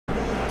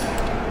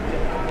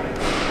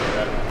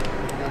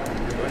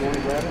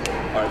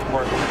All right,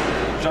 Mark.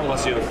 John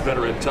Alessio,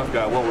 veteran, tough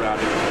guy,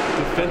 well-rounded.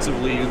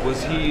 Defensively,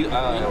 was he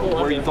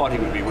where you thought he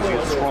would be? Was he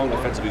as strong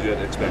defensively as you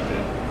had expected?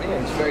 Yeah,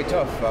 he's very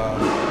tough.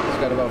 He's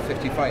got about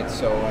 50 fights,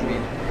 so I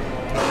mean,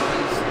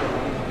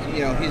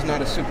 he's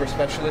not a super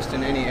specialist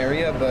in any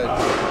area, but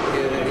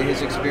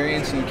his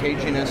experience and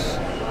caginess,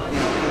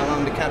 can allow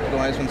him to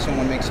capitalize when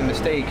someone makes a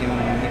mistake,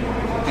 and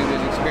due to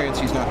his experience,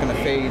 he's not going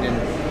to fade, and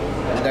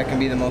that can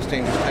be the most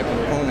dangerous type of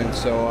opponent.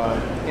 So,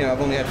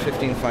 I've only had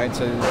 15 fights,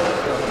 so there's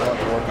still a lot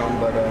to work on,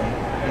 but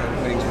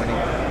winning's winning.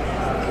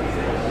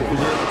 Was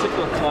there a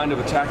particular kind of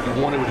attack you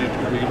wanted?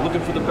 Were you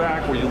looking for the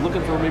back? Were you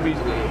looking for maybe,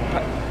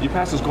 you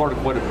passed his guard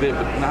quite a bit,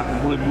 but not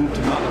really moved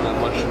him out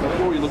that much.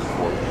 What were you looking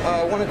for?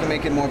 I wanted to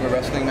make it more of a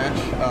wrestling match.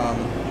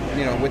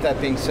 With that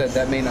being said,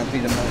 that may not be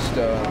the most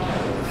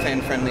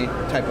fan-friendly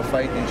type of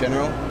fight in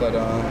general, but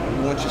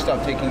once you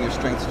stop taking your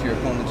strengths to your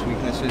opponent's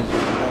weaknesses, you're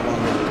no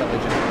longer an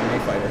intelligent MMA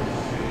fighter.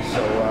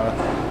 So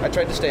I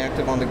tried to stay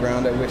active on the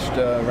ground. I wished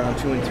round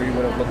 2 and 3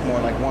 would have looked more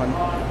like 1.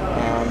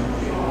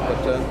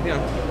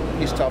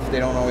 He's tough. They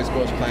don't always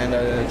go as planned.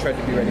 I tried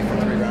to be ready for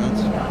 3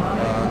 rounds,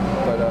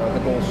 but the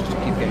goal is just to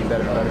keep getting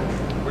better and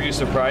better. Were you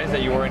surprised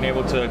that you weren't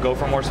able to go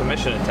for more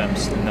submission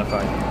attempts in that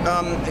fight?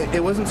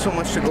 It wasn't so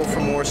much to go for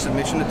more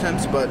submission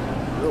attempts, but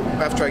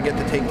after I get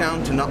the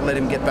takedown, to not let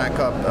him get back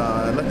up.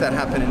 I let that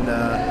happen in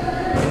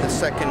the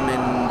second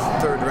and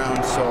third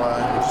round, so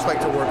I just like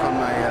to work on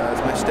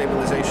my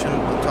stabilization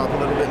on top a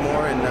little bit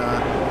more, and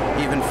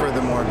even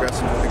further more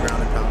aggressive with the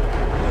ground and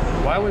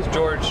pound. Why was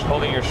George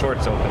holding your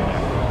shorts open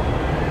there?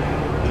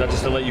 Is that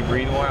just to let you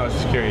breathe more? I was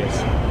just curious.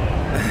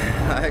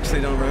 I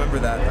actually don't remember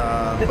that,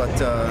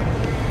 but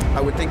I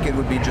would think it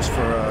would be just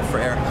for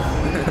air.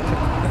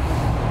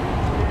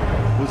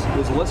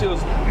 Was Alessio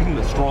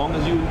as strong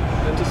as you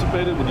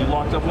anticipated when you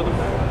locked up with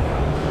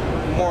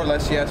him? More or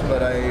less, yes,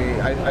 but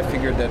I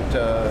figured that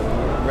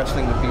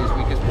wrestling would be his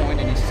weakest point,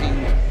 and he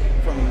seemed,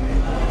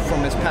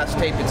 from his past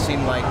tape, it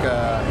seemed like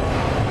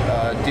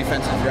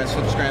defensive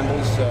wrestling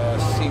scrambles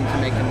seemed to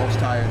make him most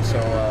tired. So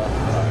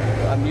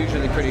I'm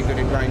usually pretty good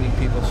at grinding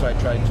people, so I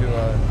tried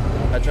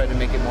to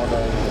make it more of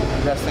a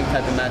wrestling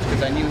type of match,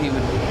 because I knew he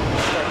would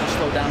start to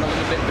slow down a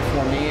little bit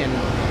before me, and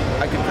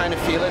I could kind of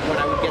feel it when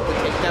I would get the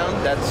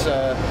takedown.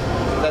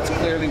 That's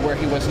clearly where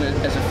he wasn't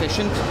as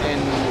efficient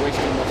and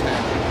wasting most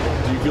time.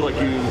 Do you feel like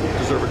you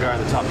deserve a guy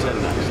in the top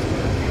 10 next?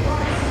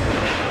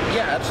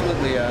 Yeah,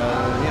 absolutely.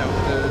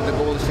 The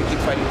goal is to keep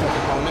fighting tough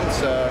opponents.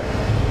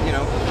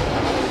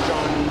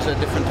 John's a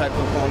different type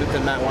of opponent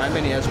than Matt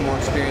Wyman. He has more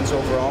experience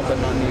overall, but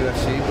not in the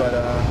UFC. But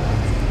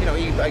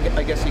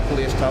I guess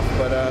equally as tough.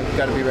 But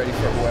got to be ready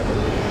for whoever.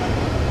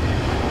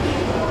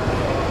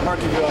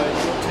 Mark, you've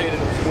rotated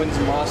with wins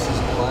and losses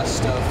in the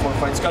last 4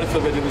 fights. Got to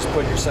feel good to lose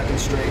put your second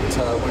straight win in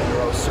a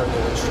row, starting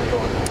the streak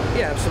going.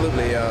 Yeah,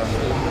 absolutely.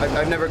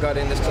 I've never got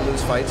in this to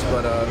lose fights,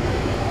 but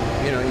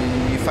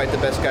you fight the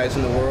best guys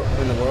in the world.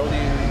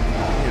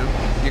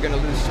 You're going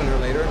to lose sooner or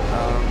later.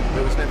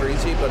 It was never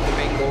easy, but the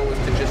main goal was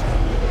to just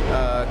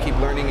keep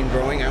learning and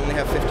growing. I only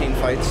have 15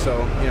 fights,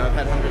 so I've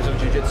had hundreds of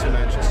jiu-jitsu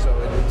matches, so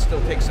it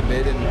still takes a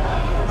bit. And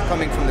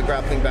coming from the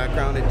grappling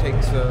background, it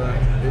takes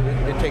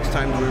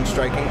time to learn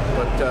striking,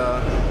 but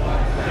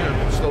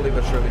slowly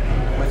but surely.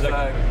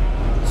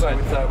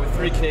 With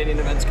 3 Canadian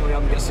events coming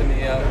up, I'm guessing the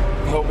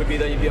hope would be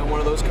that you'd be on one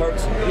of those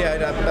cards. Yeah,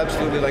 I'd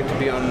absolutely like to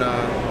be on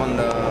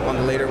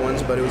the later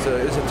ones, but it was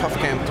a tough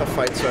camp, tough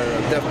fight, so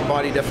the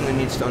body definitely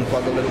needs to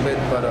unplug a little bit.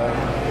 But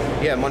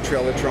yeah,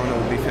 Montreal or Toronto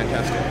would be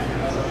fantastic.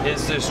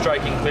 Is the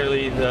striking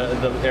clearly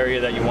the area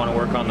that you want to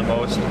work on the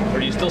most, or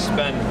do you still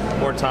spend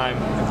more time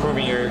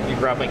improving your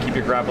grappling, keep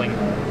your grappling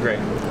great?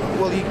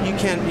 Well, you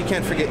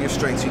can't forget your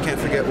strengths. You can't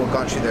forget what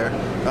got you there.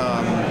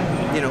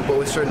 But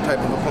with certain type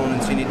of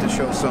opponents, you need to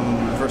show some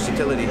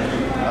versatility.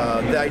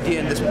 The idea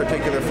in this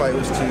particular fight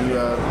was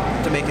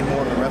to make it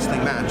more of a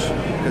wrestling match,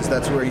 because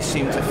that's where he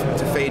seemed to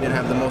fade and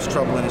have the most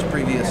trouble in his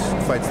previous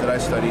fights that I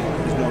studied,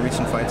 his more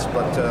recent fights.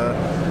 But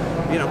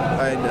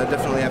I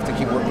definitely have to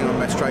keep working on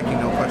my striking,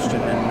 no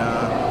question, and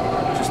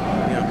just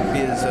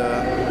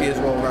be as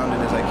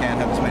well-rounded as I can,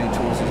 have as many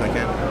tools as I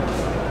can.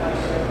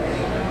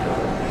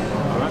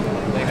 All right.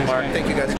 Thanks, Mark. Thank you, guys.